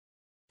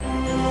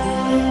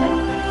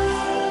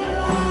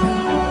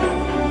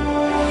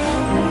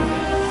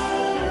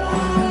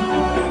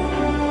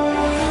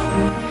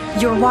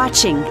You're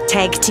watching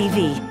TAG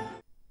TV.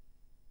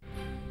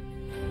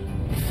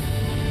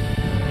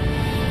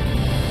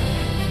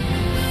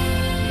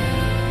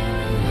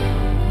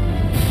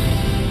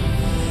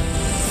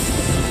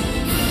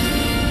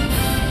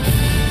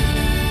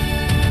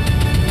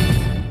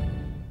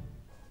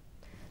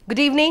 Good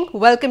evening.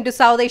 Welcome to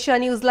South Asia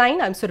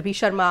Newsline. I'm Surbhi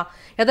Sharma.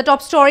 Here are the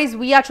top stories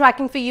we are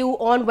tracking for you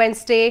on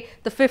Wednesday,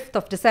 the 5th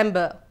of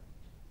December.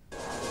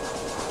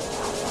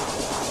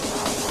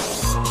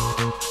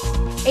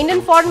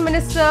 Indian Foreign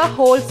Minister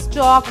holds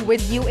talk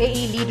with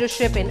UAE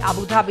leadership in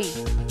Abu Dhabi.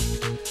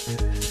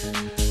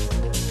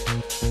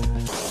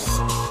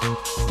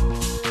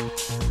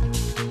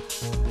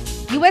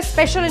 US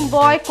Special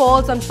Envoy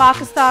calls on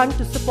Pakistan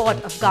to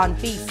support Afghan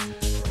peace.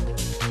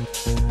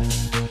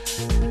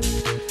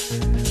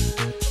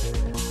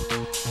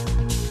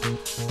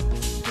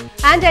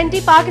 And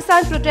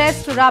anti-Pakistan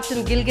protests erupt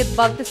in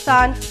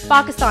Gilgit-Baltistan,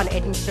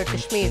 Pakistan-administered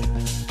Kashmir.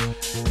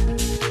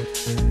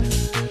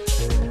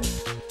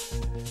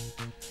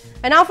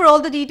 And now for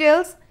all the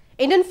details.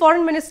 Indian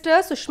Foreign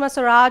Minister Sushma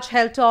Swaraj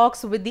held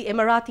talks with the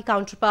Emirati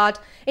counterpart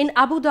in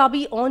Abu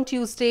Dhabi on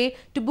Tuesday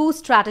to boost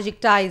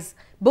strategic ties.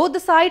 Both the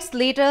sides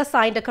later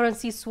signed a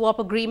currency swap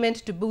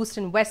agreement to boost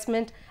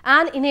investment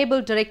and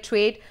enable direct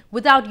trade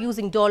without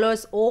using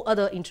dollars or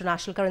other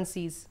international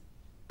currencies.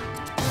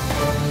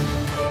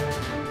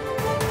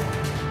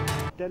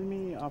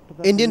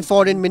 Indian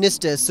Foreign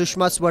Minister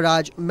Sushma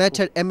Swaraj met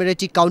her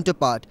Emirati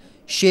counterpart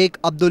Sheikh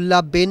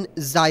Abdullah bin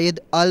Zayed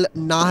Al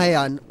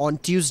Nahyan on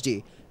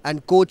Tuesday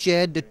and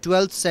co-chaired the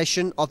 12th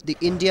session of the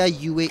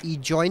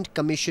India-UAE Joint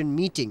Commission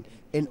meeting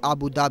in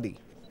Abu Dhabi.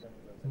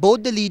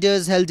 Both the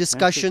leaders held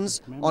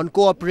discussions on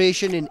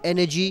cooperation in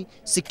energy,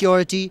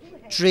 security,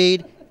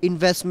 trade,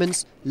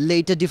 investments,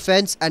 later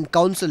defense and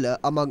consular,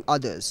 among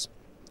others.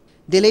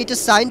 They later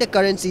signed a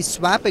currency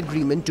swap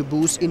agreement to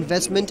boost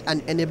investment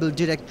and enable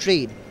direct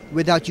trade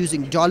without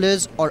using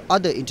dollars or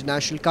other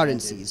international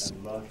currencies.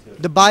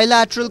 The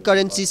bilateral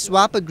currency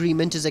swap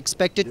agreement is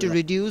expected to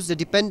reduce the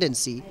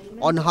dependency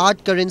on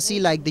hard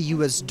currency like the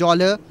US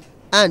dollar,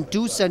 and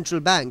two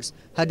central banks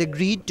had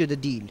agreed to the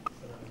deal.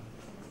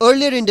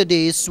 Earlier in the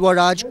day,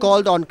 Swaraj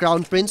called on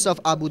Crown Prince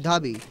of Abu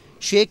Dhabi,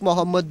 Sheikh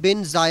Mohammed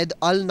bin Zayed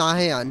Al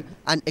Nahyan,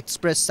 and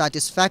expressed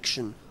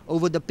satisfaction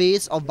over the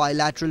pace of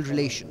bilateral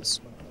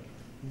relations.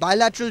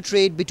 Bilateral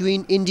trade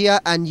between India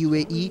and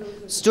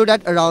UAE stood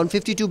at around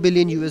 $52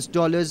 billion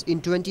in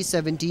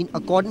 2017,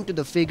 according to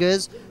the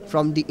figures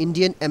from the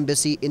Indian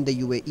Embassy in the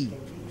UAE.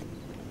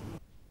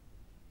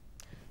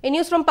 In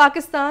news from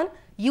Pakistan,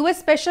 US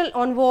Special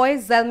Envoy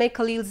Zalmay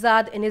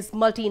Khalilzad in his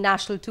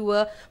multinational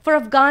tour for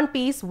Afghan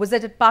peace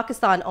visited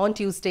Pakistan on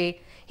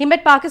Tuesday. He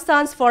met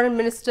Pakistan's Foreign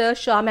Minister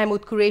Shah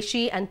Mahmood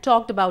Qureshi and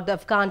talked about the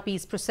Afghan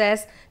peace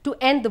process to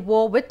end the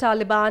war with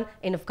Taliban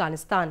in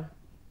Afghanistan.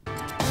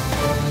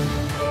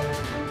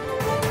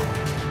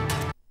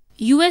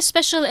 US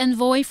Special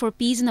Envoy for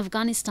Peace in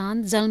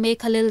Afghanistan, Zalmay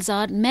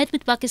Khalilzad, met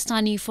with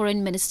Pakistani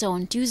Foreign Minister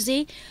on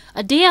Tuesday,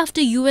 a day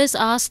after US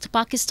asked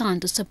Pakistan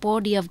to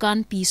support the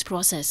Afghan peace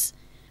process.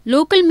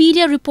 Local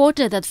media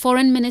reported that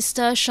Foreign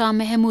Minister Shah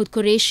Mahmood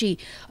Qureshi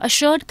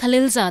assured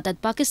Khalilzad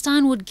that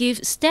Pakistan would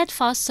give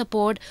steadfast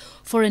support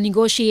for a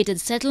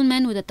negotiated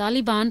settlement with the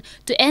Taliban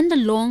to end the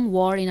long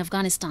war in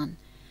Afghanistan.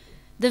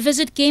 The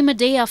visit came a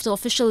day after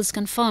officials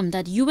confirmed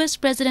that US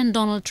President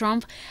Donald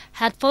Trump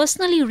had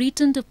personally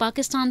written to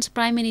Pakistan's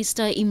Prime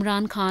Minister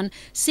Imran Khan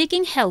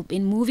seeking help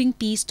in moving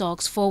peace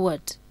talks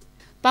forward.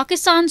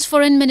 Pakistan's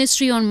Foreign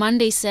Ministry on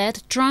Monday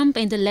said Trump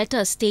in the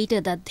letter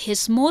stated that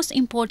his most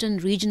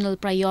important regional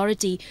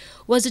priority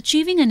was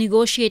achieving a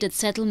negotiated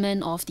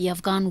settlement of the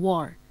Afghan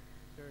war.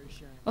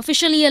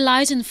 Officially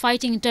allies in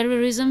fighting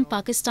terrorism,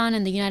 Pakistan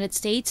and the United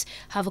States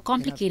have a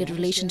complicated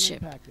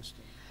relationship.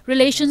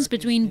 Relations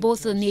between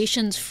both the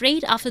nations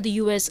frayed after the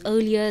US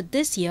earlier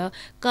this year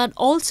cut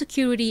all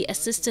security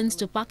assistance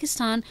to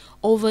Pakistan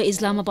over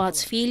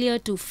Islamabad's failure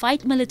to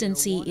fight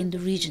militancy in the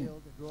region.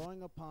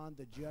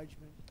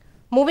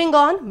 Moving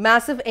on,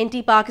 massive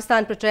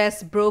anti-Pakistan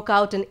protests broke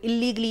out in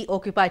illegally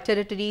occupied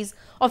territories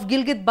of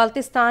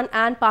Gilgit-Baltistan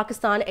and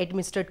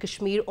Pakistan-administered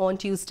Kashmir on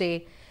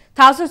Tuesday.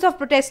 Thousands of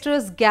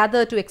protesters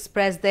gathered to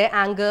express their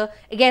anger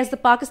against the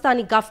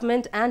Pakistani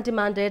government and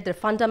demanded their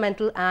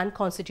fundamental and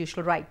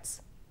constitutional rights.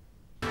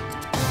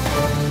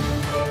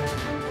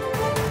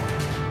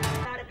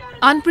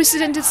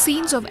 Unprecedented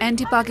scenes of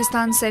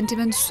anti-Pakistan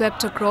sentiment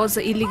swept across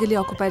the illegally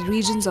occupied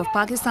regions of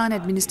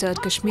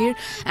Pakistan-administered Kashmir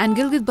and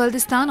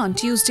Gilgit-Baltistan on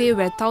Tuesday,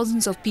 where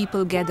thousands of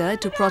people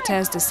gathered to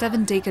protest the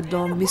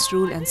 7-decade-long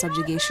misrule and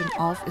subjugation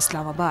of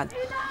Islamabad.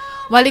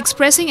 While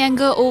expressing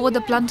anger over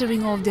the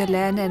plundering of their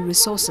land and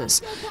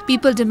resources,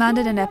 people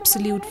demanded an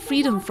absolute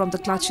freedom from the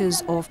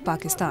clutches of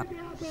Pakistan.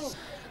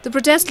 The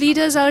protest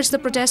leaders urged the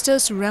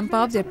protesters to ramp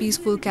up their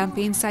peaceful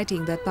campaign,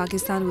 citing that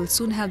Pakistan will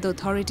soon have the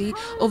authority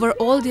over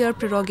all their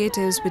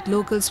prerogatives, with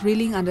locals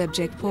reeling under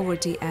abject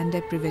poverty and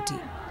depravity.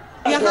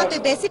 यहाँ पे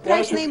basic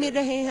rights नहीं मिल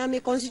रहे हैं, हमें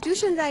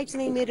constitution rights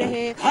नहीं मिल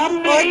रहे हैं और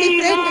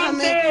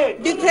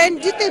हमें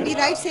डिफरेंट जितने भी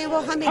राइट्स हैं वो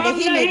हमें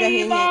नहीं मिल रहे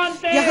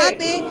हैं। यहाँ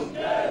पे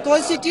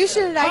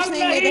कॉन्स्टिट्यूशन राइट्स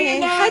नहीं मिल रहे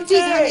हैं, हर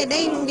चीज़ हमें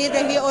नहीं मिल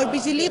रही है और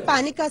बिजली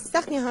पानी का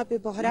सख्त यहाँ पे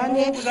बहरान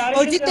है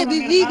और जितने भी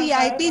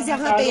VVIPs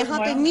यहाँ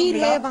पे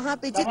मीर है, वहाँ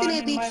पे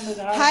जितने भी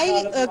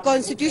हाई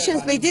कॉन्स्टिट्यूशन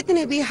पे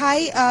जितने भी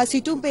हाई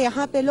सीटों पे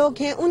यहाँ पे लोग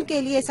हैं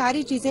उनके लिए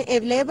सारी चीज़ें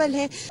अवेलेबल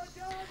हैं।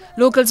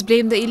 Locals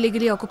blame the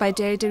illegally occupied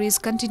territories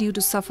continue to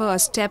suffer a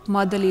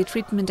stepmotherly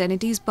treatment, and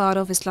it is part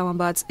of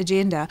Islamabad's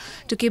agenda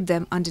to keep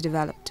them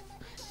underdeveloped.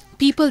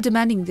 People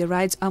demanding their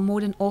rights are more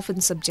than often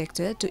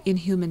subjected to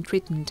inhuman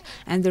treatment,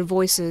 and their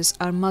voices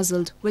are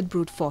muzzled with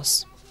brute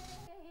force.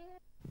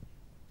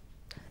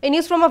 In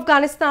news from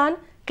Afghanistan,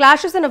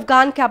 clashes in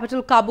Afghan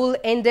capital Kabul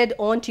ended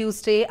on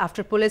Tuesday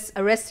after police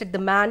arrested the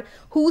man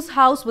whose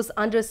house was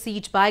under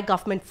siege by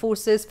government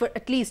forces for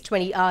at least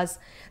 20 hours.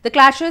 The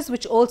clashes,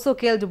 which also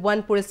killed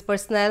one police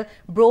personnel,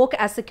 broke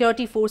as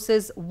security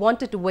forces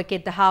wanted to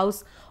vacate the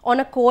house on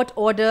a court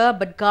order,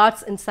 but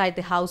guards inside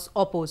the house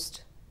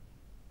opposed.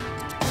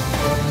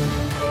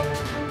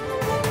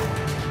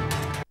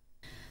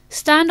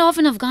 Standoff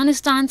in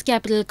Afghanistan's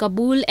capital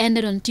Kabul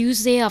ended on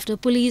Tuesday after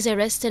police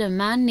arrested a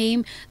man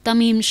named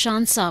Tamim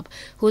Shansab,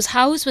 whose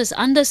house was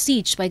under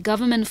siege by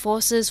government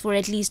forces for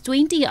at least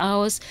 20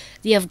 hours,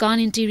 the Afghan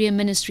Interior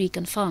Ministry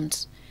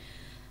confirmed.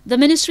 The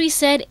ministry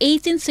said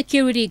 18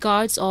 security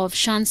guards of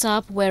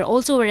Shansab were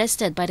also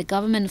arrested by the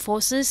government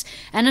forces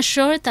and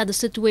assured that the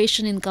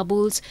situation in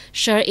Kabul's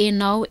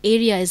Shar-e-Naw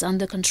area is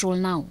under control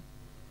now.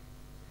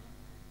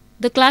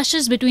 The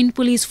clashes between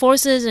police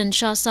forces and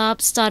Shansab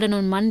started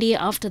on Monday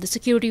after the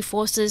security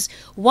forces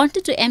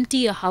wanted to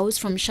empty a house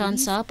from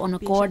Shansab on a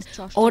court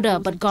order,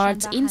 but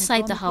guards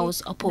inside the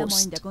house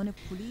opposed.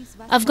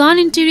 Afghan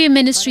Interior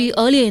Ministry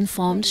earlier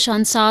informed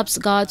Shansab's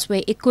guards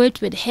were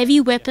equipped with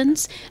heavy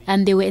weapons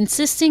and they were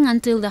insisting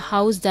until the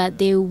house that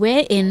they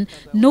were in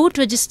not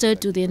registered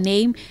to their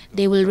name,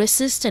 they will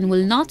resist and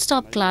will not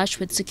stop clash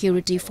with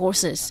security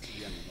forces.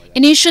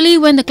 Initially,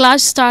 when the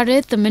clash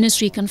started, the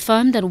ministry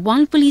confirmed that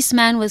one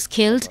policeman was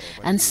killed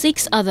and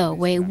 6 others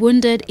were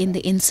wounded in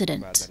the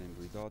incident.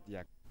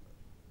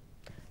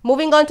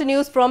 Moving on to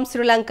news from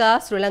Sri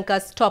Lanka, Sri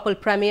Lanka's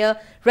toppled Premier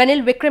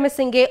Ranil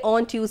Wickremesinghe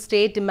on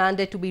Tuesday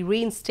demanded to be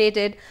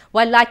reinstated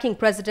while likening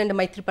President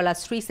Maithripala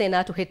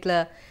Sirisena to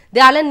Hitler.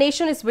 The island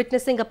nation is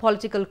witnessing a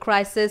political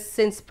crisis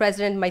since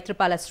President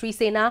Maithripala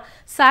Sirisena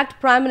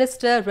sacked Prime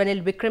Minister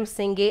Ranil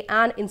Wickremesinghe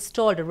and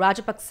installed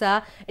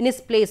Rajapaksa in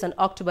his place on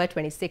October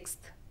 26th.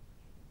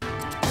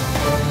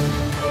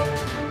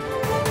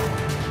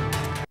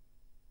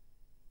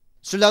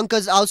 Sri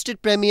Lanka's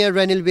ousted Premier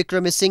Ranil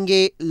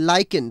Wickremesinghe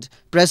likened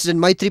President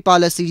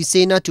Maithripala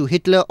Sirisena to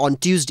Hitler on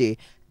Tuesday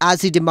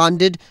as he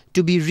demanded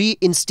to be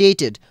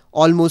reinstated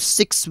almost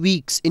 6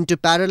 weeks into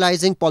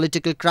paralyzing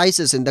political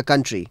crisis in the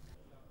country.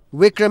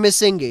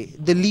 Wickremesinghe,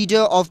 the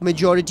leader of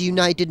Majority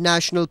United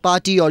National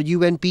Party or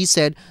UNP,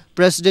 said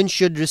President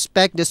should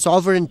respect the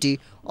sovereignty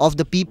of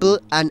the people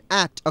and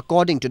act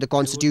according to the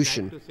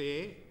constitution.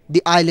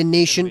 The island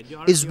nation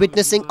is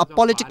witnessing a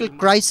political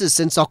crisis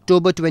since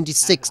October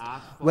 26th,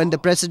 when the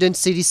President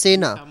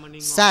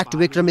Sirisena sacked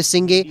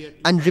Wickremesinghe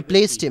and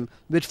replaced him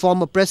with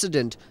former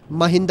President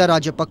Mahinda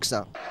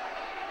Rajapaksa.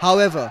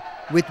 However,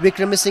 with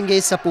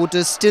Wickremesinghe's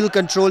supporters still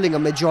controlling a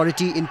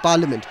majority in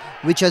parliament,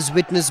 which has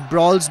witnessed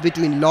brawls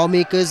between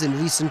lawmakers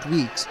in recent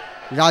weeks,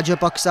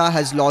 Rajapaksa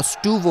has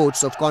lost 2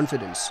 votes of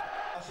confidence.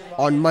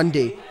 On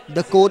Monday,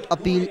 the court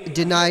appeal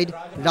denied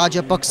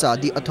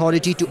Rajapaksa the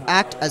authority to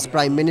act as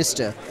Prime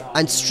Minister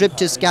and stripped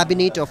his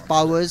cabinet of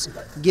powers,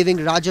 giving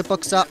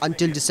Rajapaksa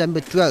until December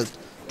 12th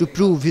to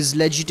prove his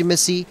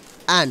legitimacy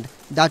and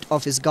that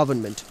of his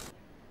government.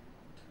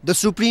 The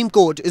Supreme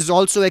Court is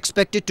also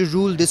expected to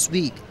rule this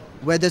week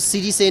whether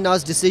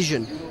Sirisena's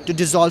decision to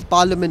dissolve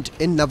Parliament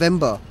in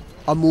November,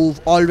 a move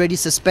already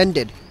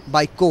suspended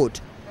by court,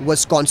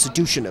 was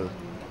constitutional.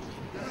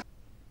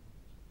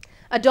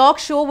 A dog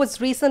show was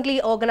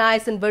recently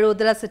organized in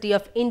Vadodara city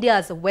of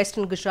India's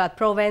western Gujarat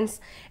province,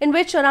 in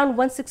which around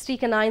 160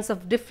 canines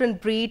of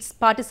different breeds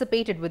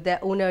participated with their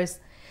owners.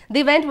 The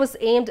event was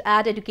aimed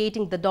at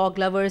educating the dog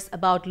lovers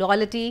about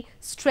loyalty,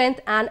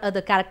 strength and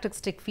other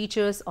characteristic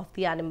features of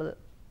the animal.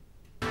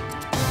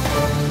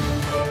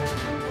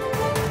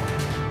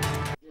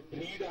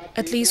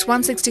 At least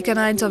 160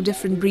 canines of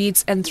different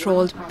breeds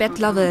enthralled pet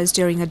lovers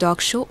during a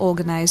dog show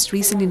organized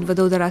recently in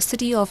Vadodara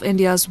city of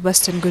India's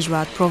western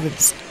Gujarat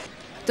province.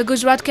 The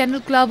Gujarat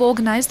Kennel Club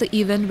organized the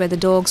event where the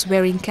dogs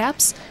wearing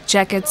caps,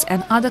 jackets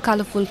and other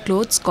colorful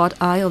clothes caught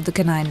eye of the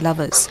canine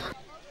lovers.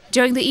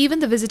 During the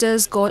event, the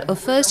visitors got a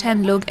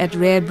first-hand look at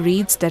rare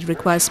breeds that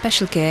require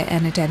special care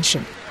and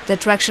attention. The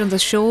attraction of the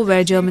show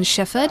were German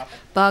Shepherd,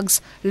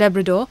 Pugs,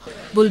 Labrador,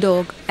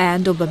 Bulldog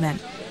and Doberman.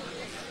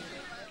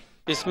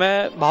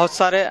 इसमें बहुत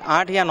सारे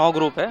 8 या 9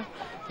 group है,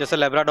 जैसे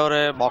Labrador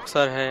है,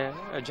 boxer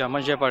है,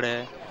 German shepherd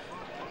है,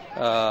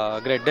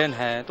 great Dane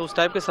है, तो उस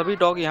टाइप के सभी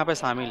डॉग यहाँ पे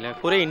शामिल हैं।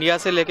 पूरे इंडिया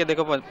से लेके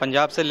देखो,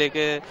 पंजाब से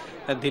लेके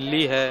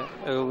दिल्ली है,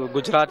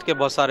 गुजरात के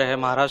बहुत सारे हैं,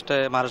 महाराष्ट्र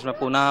है, महाराष्ट्र में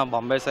पुणे,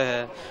 बॉम्बे से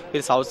है,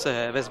 फिर साउथ से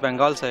है, वेस्ट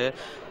बंगाल से है।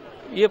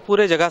 ये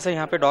पूरे जगह से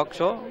यहाँ पे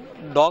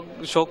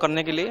डॉग शो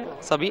करने के लिए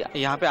सभी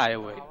यहाँ पे आए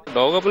हुए हैं।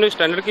 डॉग अपने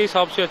स्टैंडर्ड के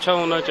हिसाब से अच्छा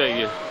होना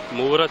चाहिए,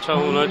 मूवर अच्छा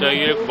होना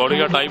चाहिए, बॉडी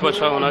का टाइप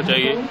अच्छा होना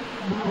चाहिए,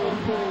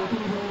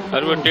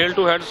 और वो टेल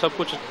टू हेड सब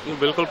कुछ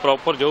बिल्कुल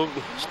प्रॉपर जो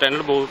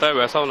स्टैंडर्ड बोलता है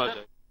वैसा होना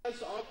चाहिए।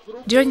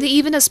 During the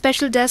event, a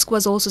special desk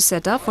was also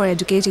set up for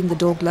educating the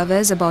dog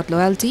lovers about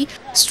loyalty,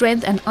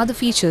 strength and other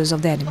features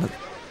of the animal.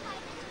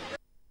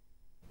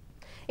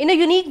 In a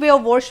unique way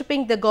of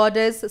worshipping the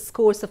goddess,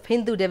 scores of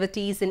Hindu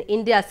devotees in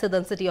India's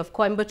southern city of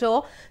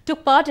Coimbatore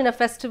took part in a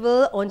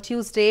festival on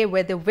Tuesday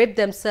where they whipped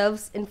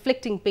themselves,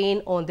 inflicting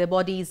pain on their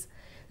bodies.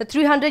 The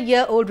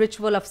 300-year-old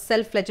ritual of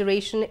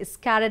self-flagellation is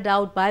carried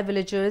out by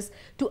villagers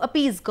to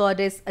appease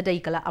goddess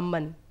Adaikala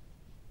Amman.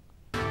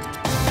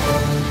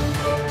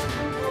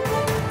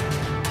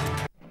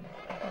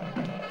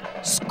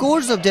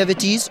 Scores of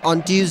devotees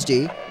on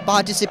Tuesday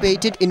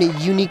participated in a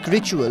unique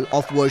ritual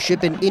of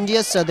worship in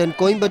India's southern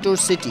Coimbatore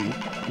city,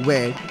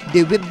 where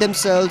they whipped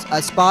themselves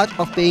as part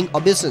of paying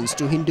obeisance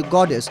to Hindu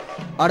goddess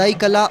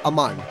Adaikala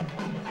Amman.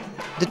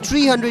 The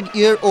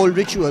 300-year-old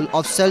ritual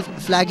of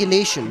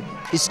self-flagellation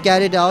is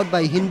carried out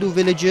by Hindu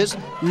villagers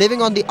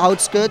living on the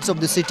outskirts of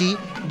the city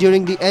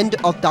during the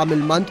end of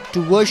Tamil month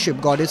to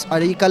worship goddess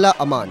Adaikala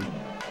Amman,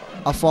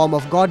 a form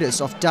of goddess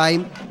of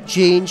time,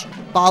 change,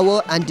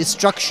 power and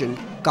destruction,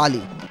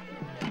 Kali.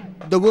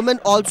 The women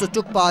also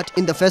took part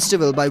in the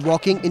festival by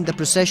walking in the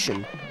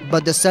procession,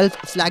 but the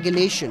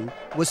self-flagellation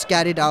was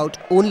carried out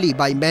only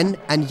by men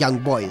and young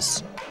boys.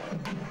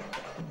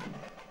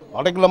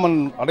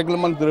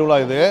 அடைக்கலம்மன் திருவிழா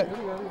இது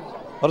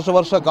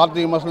வருஷ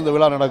கார்த்திகை மாதம் இந்த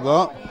விழா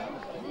நடக்கும்.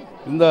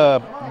 இந்த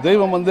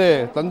தெய்வம் வந்து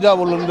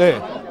தஞ்சாவூர்லேருந்து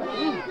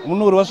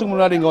 300 வருஷத்துக்கு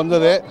முன்னாடி இங்கே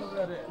வந்தது.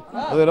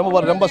 அது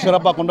ரொம்ப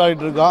சிறப்பாக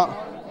கொண்டாடிட்டு இருக்கோம்.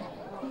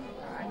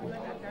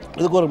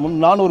 இதுக்கு ஒரு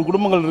 400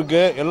 குடும்பங்கள்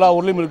இருக்குது, எல்லா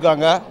ஊர்லேயும்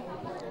இருக்காங்க.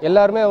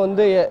 எல்லாருமே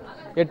வந்து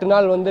 8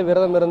 நாள் வந்து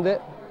விரதம் இருந்து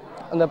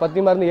அந்த பத்தி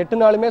மருந்து 8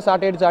 நாளுமே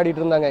சாட்டை அடிச்சு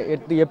ஆடிட்டு இருந்தாங்க.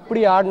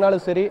 எப்படி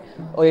ஆடினாலும் சரி,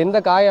 எந்த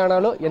காய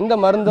ஆனாலும் எந்த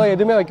மருந்தோ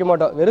எதுவுமே வைக்க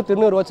மாட்டோம். வெறும்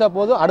திருநூறு வச்சா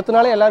போதும், அடுத்த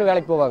நாளே எல்லாரும்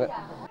வேலைக்கு போவாங்க.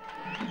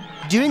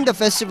 During the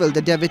festival,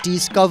 the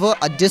devotees cover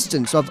a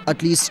distance of at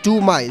least 2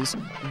 miles,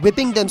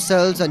 whipping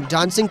themselves and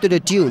dancing to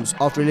the tunes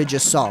of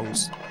religious songs.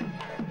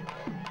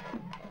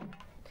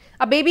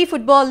 A baby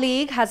football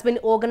league has been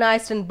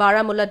organized in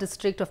Baramulla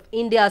district of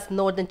India's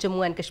northern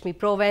Jammu and Kashmir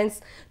province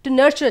to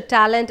nurture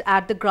talent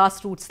at the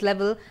grassroots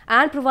level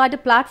and provide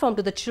a platform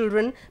to the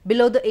children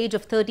below the age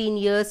of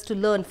 13 years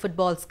to learn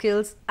football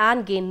skills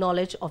and gain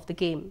knowledge of the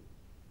game.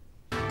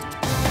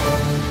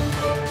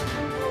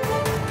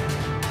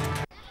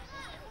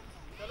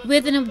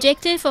 With an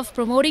objective of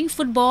promoting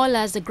football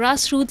as the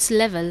grassroots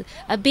level,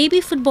 a baby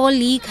football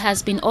league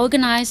has been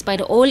organized by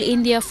the All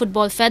India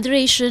Football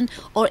Federation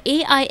or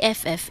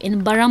AIFF in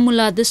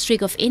Baramulla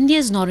district of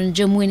India's northern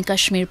Jammu and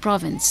Kashmir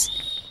province.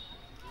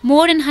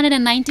 More than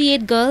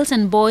 198 girls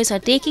and boys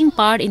are taking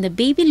part in the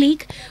baby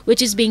league,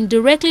 which is being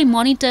directly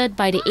monitored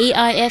by the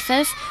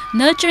AIFF,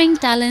 nurturing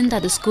talent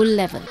at the school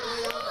level.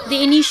 The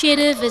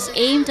initiative is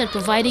aimed at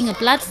providing a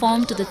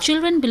platform to the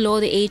children below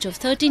the age of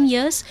 13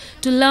 years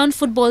to learn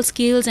football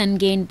skills and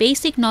gain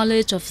basic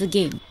knowledge of the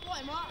game.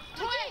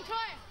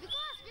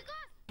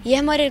 ये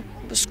हमारे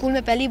school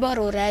में पहली बार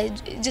हो रहा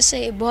है, जिससे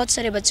बहुत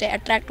सारे बच्चे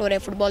अट्रैक्ट हो रहे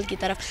हैं फुटबॉल की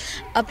तरफ,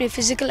 अपनी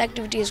फिजिकल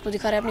एक्टिविटीज़ को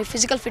दिखा रहे हैं, अपनी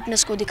फिजिकल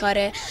फिटनेस को दिखा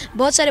रहे हैं.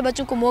 बहुत सारे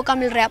बच्चों को मौका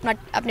मिल रहा है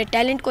अपने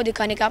टैलेंट को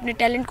दिखाने का, अपने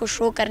टैलेंट को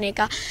शो करने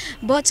का.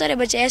 बहुत सारे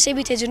बच्चे ऐसे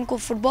भी थे जिनको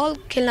फुटबॉल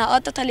खेलना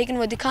आता था लेकिन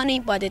वो दिखा नहीं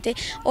पाते थे,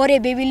 और ये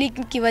बेबी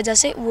लीग की वजह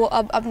से वो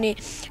अब अपने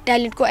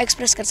टैलेंट को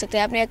एक्सप्रेस कर सकते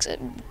हैं, अपने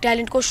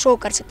टैलेंट को शो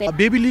कर सकते हैं.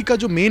 बेबी लीग का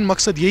जो मेन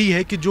मकसद यही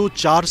है कि जो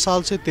 4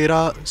 साल से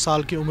 13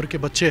 साल की उम्र के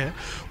बच्चे हैं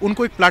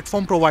उनको एक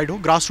प्लेटफॉर्म प्रोवाइड हो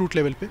ग्रास रूट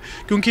लेवल पे,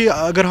 क्योंकि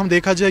अगर हम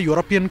देखा जाए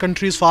यूरोपियन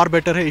कंट्रीज़ फार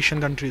बेटर है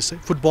एशियन कंट्रीज़ से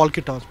फुटबॉल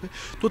के टर्म्स पे,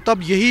 तो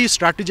तब यही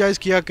स्ट्रैटेजाइज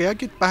किया गया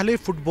कि पहले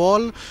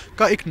फुटबॉल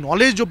का एक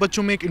नॉलेज जो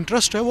बच्चों में एक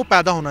इंटरेस्ट है वो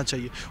पैदा होना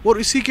चाहिए, और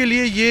इसी के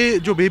लिए ये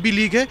जो बेबी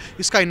लीग है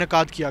इसका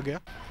इनेकाद किया गया.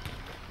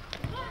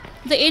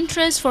 The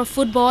interest for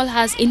football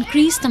has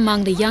increased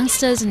among the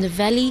youngsters in the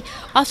valley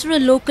after a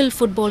local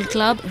football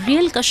club,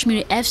 Real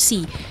Kashmir FC,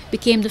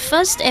 became the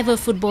first ever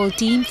football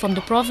team from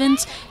the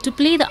province to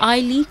play the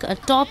I-League, a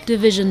top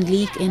division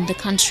league in the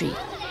country.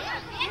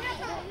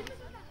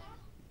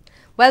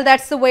 Well,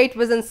 that's the way it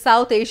was in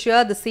South Asia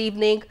this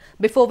evening.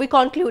 Before we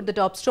conclude the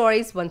top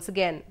stories once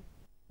again.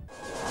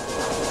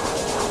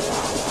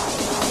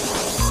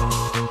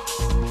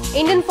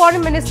 Indian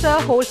Foreign Minister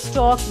holds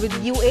talks with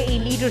UAE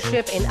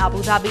leadership in Abu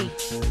Dhabi.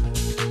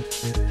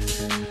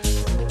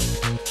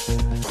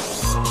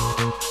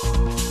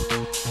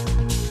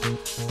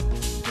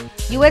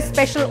 US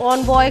Special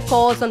Envoy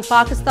calls on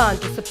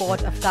Pakistan to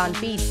support Afghan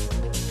peace.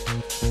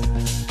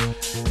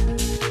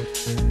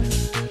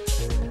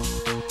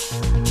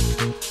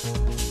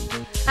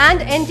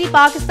 And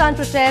anti-Pakistan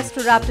protests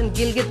erupt in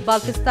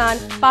Gilgit-Baltistan,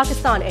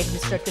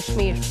 Pakistan-administered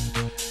Kashmir.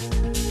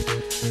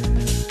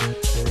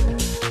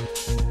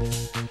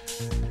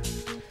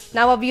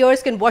 Now our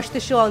viewers can watch the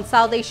show on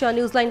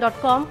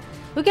SouthAsiaNewsline.com.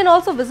 You can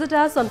also visit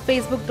us on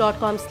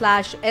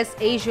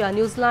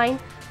Facebook.com/SAsiaNewsline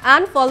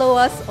and follow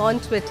us on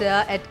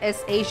Twitter at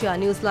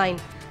 @SAsiaNewsline.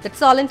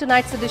 That's all in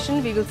tonight's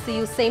edition. We will see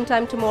you same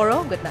time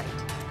tomorrow. Good night.